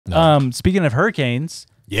No. Speaking of hurricanes,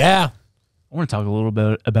 Yeah. I want to talk a little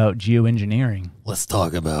bit about geoengineering. Let's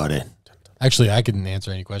talk about it. Actually, I can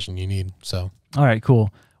answer any question you need. So, All right,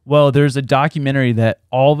 cool. Well, there's a documentary that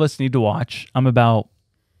all of us need to watch. I'm about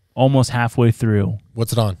almost halfway through.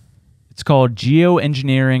 what's it on? It's called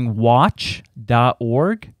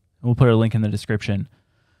geoengineeringwatch.org. We'll put a link in the description.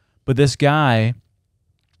 But this guy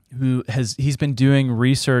he's been doing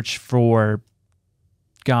research for,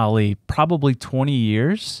 golly, probably 20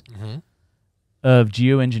 years of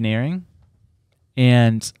geoengineering.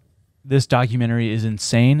 And this documentary is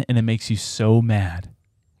insane, and it makes you so mad.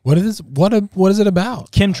 What is it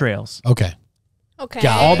about? Chemtrails. Okay. Okay.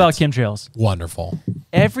 Got All it. about chemtrails. Wonderful.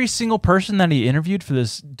 Every single person that he interviewed for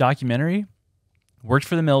this documentary worked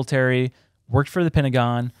for the military, worked for the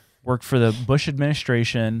Pentagon, worked for the Bush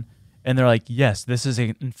administration, and they're like, yes, this is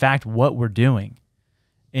in fact what we're doing.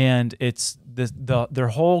 And it's their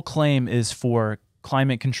whole claim is for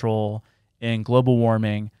climate control and global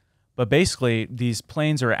warming. But basically, these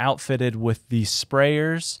planes are outfitted with these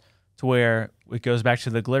sprayers to where it goes back to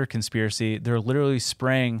the glitter conspiracy. They're literally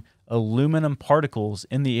spraying aluminum particles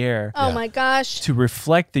in the air Oh my gosh. to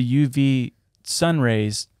reflect the UV sun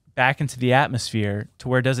rays back into the atmosphere to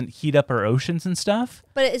where it doesn't heat up our oceans and stuff.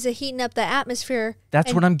 But is it heating up the atmosphere?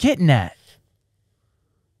 That's what I'm getting at.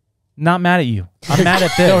 Not mad at you. I'm mad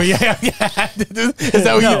at this. Oh, yeah. Is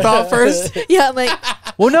that what you thought first? Yeah, I'm like,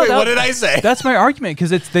 Well, no, Wait, what did I say? That's my argument because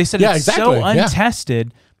they said Yeah, it's exactly, so yeah.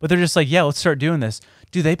 untested, but they're just like, yeah, let's start doing this.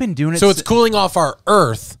 Dude, they've been doing it. So it's cooling off our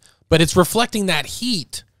Earth, but it's reflecting that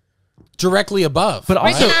heat directly above. But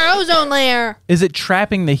also, breaking our ozone layer. is it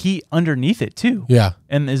trapping the heat underneath it too? yeah.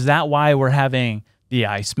 And is that why we're having the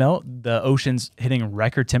ice melt, the oceans hitting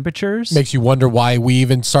record temperatures? Makes you wonder why we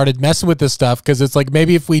even started messing with this stuff, because it's like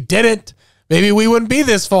maybe if we didn't, maybe we wouldn't be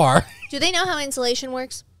this far. Do they know how insulation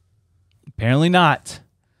works? Apparently not.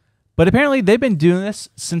 But apparently they've been doing this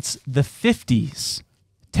since the 50s,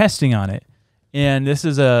 testing on it. And this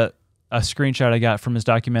is a screenshot I got from his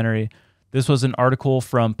documentary. This was an article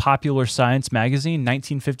from Popular Science magazine,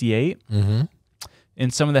 1958.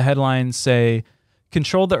 And some of the headlines say,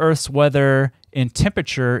 control the Earth's weather and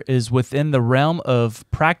temperature is within the realm of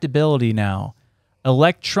practicability now.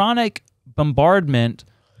 Electronic bombardment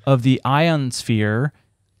of the ionosphere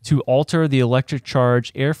to alter the electric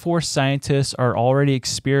charge. Air Force scientists are already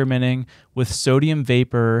experimenting with sodium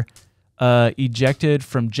vapor ejected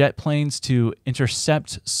from jet planes to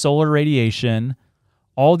intercept solar radiation.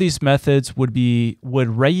 All these methods would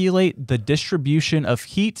regulate the distribution of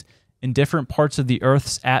heat in different parts of the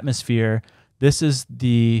Earth's atmosphere. This is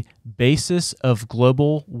the basis of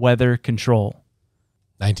global weather control.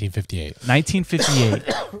 1958.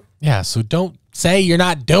 1958. Yeah, so don't say you're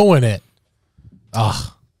not doing it.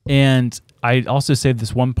 Ugh. And I also saved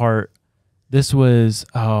this one part. This was,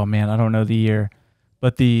 oh man, I don't know the year,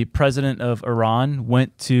 but the president of Iran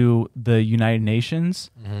went to the United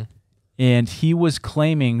Nations and he was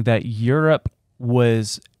claiming that Europe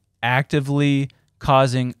was actively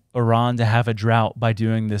causing Iran to have a drought by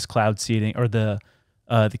doing this cloud seeding or the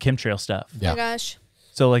chemtrail stuff. Oh my gosh.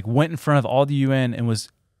 So like went in front of all the UN and was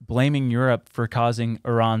blaming Europe for causing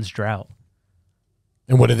Iran's drought.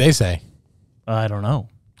 And what did they say? I don't know.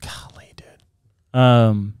 Golly,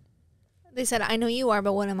 dude. They said, I know you are,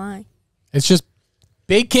 but what am I? It's just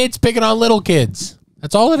big kids picking on little kids.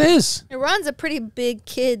 That's all it is. Iran's a pretty big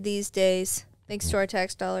kid these days, thanks to our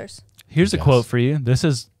tax dollars. Here's a Yes. quote for you. This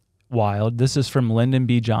is wild. This is from Lyndon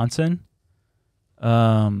B. Johnson. He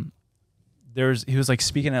was like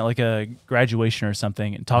speaking at like a graduation or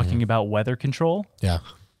something and talking about weather control. Yeah.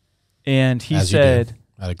 And he As you said, do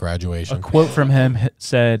at a graduation. a quote from him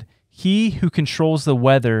said, "He who controls the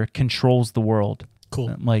weather controls the world." Cool.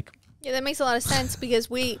 I'm like, Yeah, that makes a lot of sense because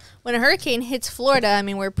when a hurricane hits Florida, I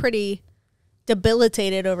mean, we're pretty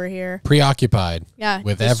debilitated over here. Preoccupied Yeah,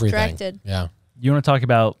 with distracted. everything. Yeah. you want to talk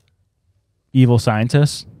about evil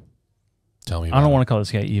scientists? Tell me I don't about want to call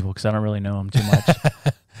this guy evil because I don't really know him too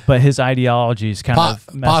much. But his ideology is kind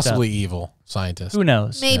of messed possibly up. evil scientist. Who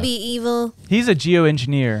knows? Maybe evil. He's a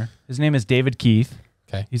geoengineer. His name is David Keith.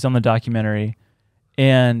 Okay. He's on the documentary.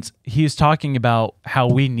 And he's talking about how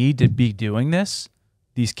we need to be doing this,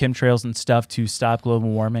 these chemtrails and stuff to stop global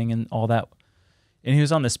warming and all that. And he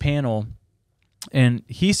was on this panel. And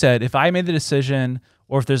he said, if I made the decision,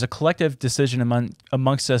 or if there's a collective decision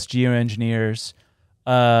amongst us geoengineers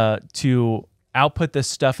to output this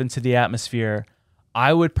stuff into the atmosphere,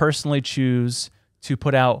 I would personally choose to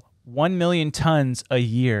put out 1 million tons a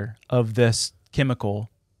year of this chemical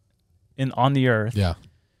on the earth. Yeah.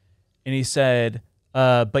 And he said,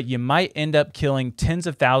 but you might end up killing tens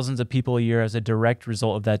of thousands of people a year as a direct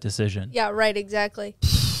result of that decision. Yeah, right, exactly.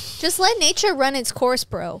 Just let nature run its course,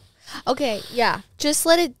 bro. Okay, yeah. Just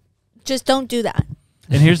don't do that.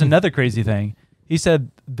 And here's another crazy thing. He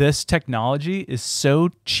said this technology is so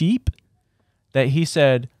cheap that he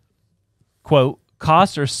said, quote,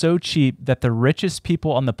 costs are so cheap that the richest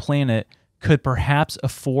people on the planet could perhaps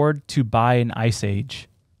afford to buy an ice age.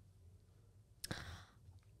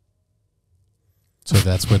 So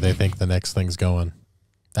that's where they think the next thing's going.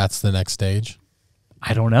 That's the next stage.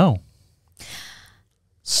 I don't know.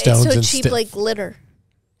 Stones It's so and cheap, like glitter.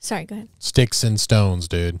 Sorry, go ahead. sticks and stones,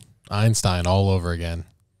 dude. Einstein all over again.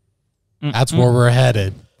 That's where we're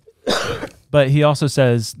headed. But he also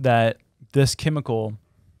says that this chemical,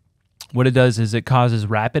 what it does is it causes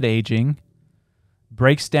rapid aging,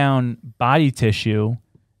 breaks down body tissue,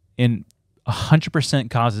 and 100%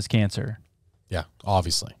 causes cancer. Yeah,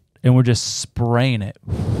 obviously. And we're just spraying it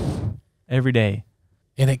every day.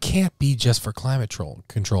 And it can't be just for climate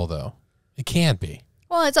control, though. It can't be.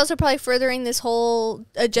 Well, it's also probably furthering this whole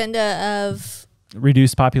agenda of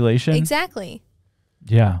Reduced population. exactly.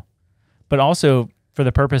 Yeah. But also for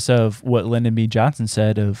the purpose of what Lyndon B. Johnson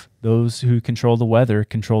said of those who control the weather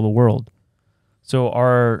control the world. So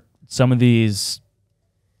are some of these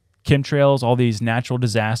chemtrails, all these natural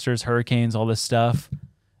disasters, hurricanes, all this stuff,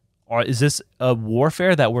 is this a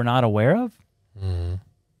warfare that we're not aware of?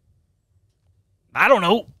 I don't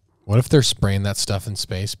know. What if they're spraying that stuff in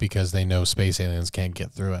space because they know space aliens can't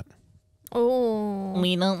get through it? Oh.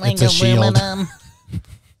 We don't like It's a shield. aluminum.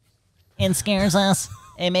 It scares us.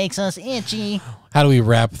 It makes us itchy. How do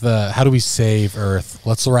we save Earth?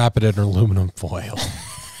 Let's wrap it in aluminum foil.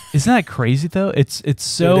 Isn't that crazy though? It's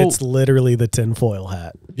so Dude, it's literally the tinfoil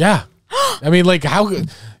hat. Yeah. I mean, like, how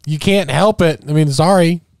you can't help it. I mean,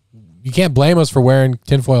 sorry. You can't blame us for wearing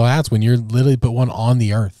tinfoil hats when you're literally put one on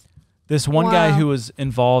the Earth. this one guy Wow. who was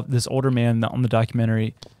involved, this older man on the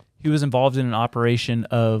documentary, he was involved in an operation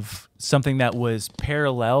of something that was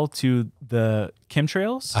parallel to the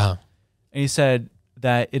chemtrails. Uh-huh. And he said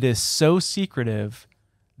that it is so secretive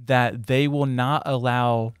that they will not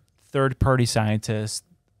allow third-party scientists,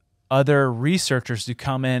 other researchers to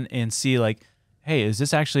come in and see, like, hey, is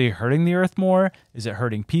this actually hurting the Earth more? Is it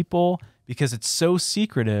hurting people? Because it's so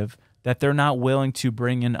secretive that they're not willing to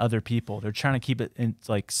bring in other people. They're trying to keep it in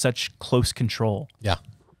like such close control. Yeah.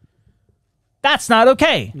 That's not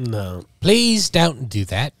okay. No. Please don't do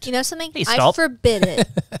that. You know something? Please I stop. forbid it.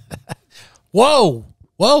 Whoa.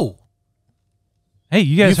 Whoa. Hey,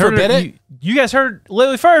 you guys You heard forbid it? You guys heard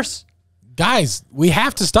Lily first. Guys, we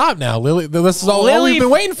have to stop now. Lily, this is all we've been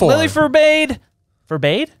waiting for. Lily forbade.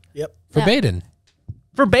 Forbade? Yep. Forbidden.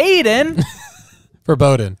 Forbade.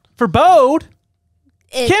 Forbodden. Forbode.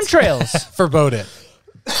 It. Chemtrails. Forbode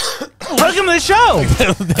Welcome to the show.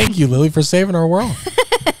 it. Thank you, Lily, for saving our world.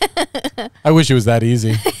 I wish it was that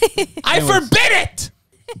easy. I forbid it.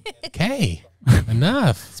 Okay.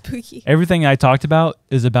 Enough. Spooky. Everything I talked about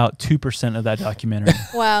is about 2% of that documentary.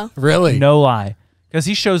 Wow. Really? No lie. Because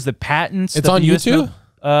he shows the patents. It's that on the US YouTube?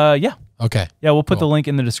 Yeah. Okay. Yeah, we'll put the Cool. link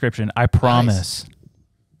in the description. I promise.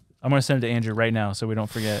 I'm going to send it to Andrew right now so we don't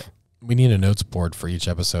forget. We need a notes board for each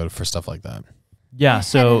episode for stuff like that. Yeah,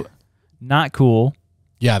 so not cool.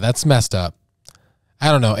 Yeah, that's messed up.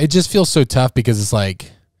 I don't know. It just feels so tough because it's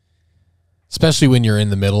like, especially when you're in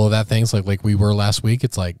the middle of that thing, it's like we were last week.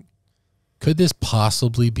 It's like, could this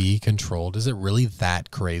possibly be controlled? Is it really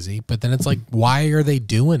that crazy? But then it's like, why are they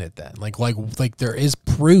doing it then? Like there is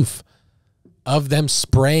proof of them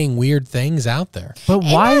spraying weird things out there. But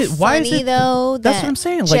Isn't why that is funny, it though? That's that what I'm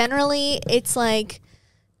saying. Like, Generally, it's like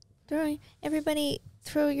everybody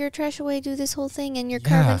throw your trash away, do this whole thing, and your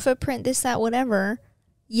carbon footprint, this, that, whatever.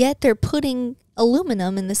 Yet they're putting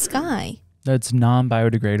aluminum in the sky. that's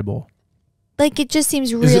non-biodegradable. Like, it just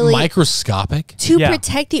seems Is it really microscopic? to Yeah.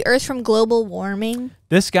 protect the Earth from global warming.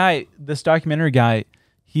 This guy, this documentary guy,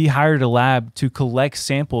 he hired a lab to collect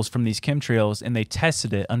samples from these chemtrails and they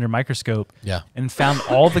tested it under microscope Yeah. and found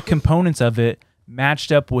all the components of it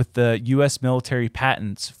matched up with the U.S. military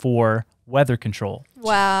patents for weather control.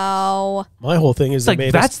 Wow. My whole thing is It's like, they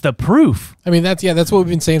made that's the proof. I mean, that's what we've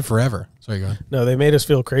been saying forever. Sorry, go ahead. no, they made us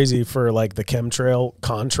feel crazy for like the chemtrail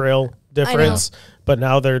contrail difference, but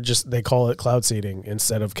now they call it cloud seeding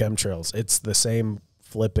instead of chemtrails. It's the same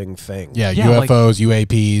flipping thing. Yeah, Yeah, like- UFOs,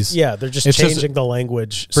 UAPs. Yeah, they're just It's just changing the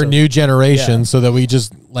language For so- new generations, Yeah. so that we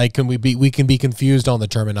just like we can be confused on the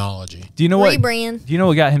terminology. Do you know what? Rebrand. Do you know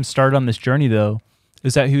what got him started on this journey though?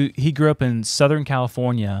 Is that he grew up in Southern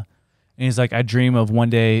California, and he's like, I dream of one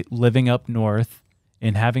day living up north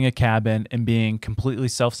and having a cabin and being completely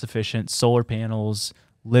self-sufficient, solar panels,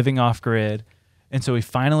 living off grid. And so he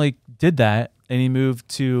finally did that, and he moved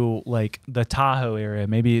to like the Tahoe area,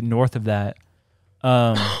 maybe north of that.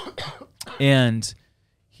 and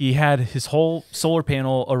he had his whole solar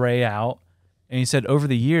panel array out, and he said over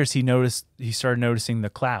the years he started noticing the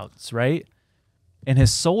clouds, right? And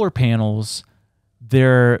his solar panels,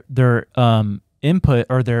 their input,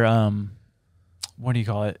 or their what do you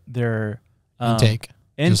call it? Their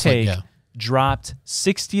Intake dropped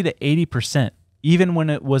 60 to 80%, even when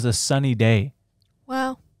it was a sunny day.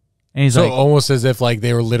 Wow. And he's so like, almost as if like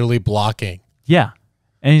they were literally blocking. yeah.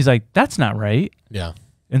 And he's like, that's not right. Yeah.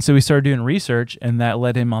 And so we started doing research, and that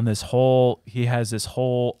led him on he has this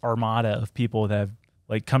whole armada of people that have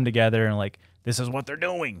like come together and like, this is what they're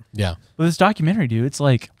doing. Yeah. But this documentary, dude, it's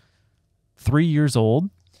like 3 years old.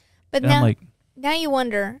 But And I'm like, now you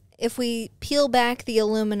wonder, if we peel back the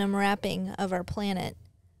aluminum wrapping of our planet,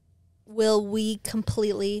 will we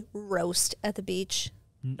completely roast at the beach?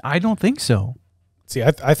 I don't think so. See,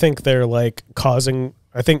 I think they're like causing,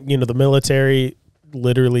 I think, the military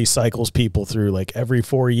literally cycles people through like every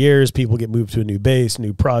 4 years, people get moved to a new base,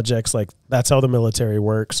 new projects. Like that's how the military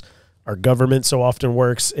works. Our government so often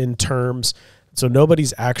works in terms. So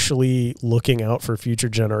nobody's actually looking out for future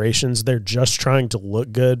generations. They're just trying to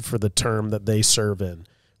look good for the term that they serve in,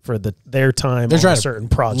 for their time. They're trying on a certain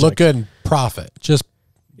project. Look good and profit. Just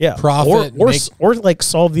profit. Or like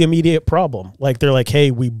solve the immediate problem. Like they're like, hey,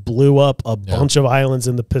 we blew up a bunch of islands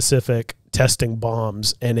in the Pacific testing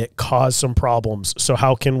bombs and it caused some problems. So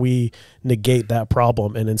how can we negate that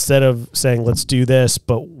problem? And instead of saying, let's do this,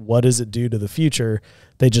 but what does it do to the future?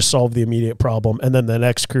 They just solve the immediate problem. And then the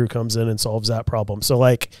next crew comes in and solves that problem. So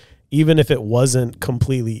like, even if it wasn't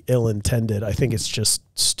completely ill-intended, I think it's just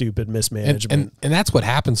stupid mismanagement. And that's what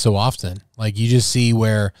happens so often. Like you just see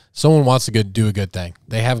where someone wants to do a good thing.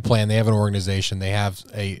 They have a plan. They have an organization. They have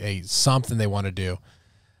a something they want to do.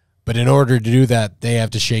 But in order to do that, they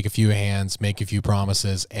have to shake a few hands, make a few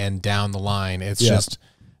promises, and down the line, it's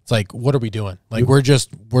like, what are we doing? Like we're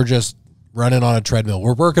just running on a treadmill.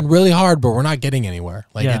 We're working really hard, but we're not getting anywhere.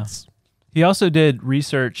 Like He also did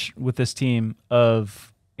research with this team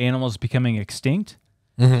of animals becoming extinct,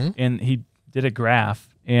 and he did a graph.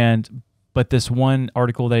 But this one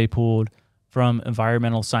article that he pulled from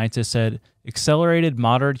environmental scientists said accelerated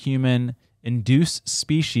modern human induced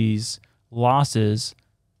species losses,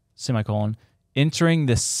 entering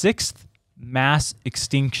the 6th mass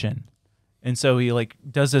extinction. And so he like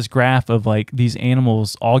does this graph of like these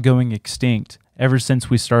animals all going extinct ever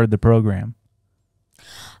since we started the program.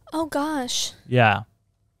 Oh gosh. Yeah.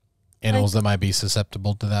 Animals that might be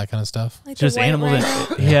susceptible to that kind of stuff. Like Just animals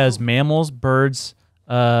that he has mammals, birds,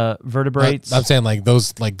 vertebrates. I'm saying like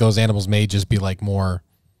those animals may just be like more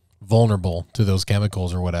vulnerable to those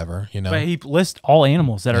chemicals or whatever, But he lists all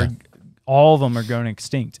animals that are all of them are going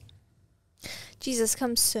extinct. Jesus,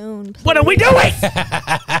 come soon. Please. What are we doing?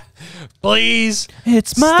 Please.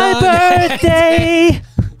 It's my birthday.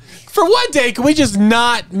 For one day, can we just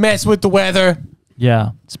not mess with the weather?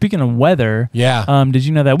 Yeah. Speaking of weather, Yeah. did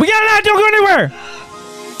you know that we gotta not don't go anywhere?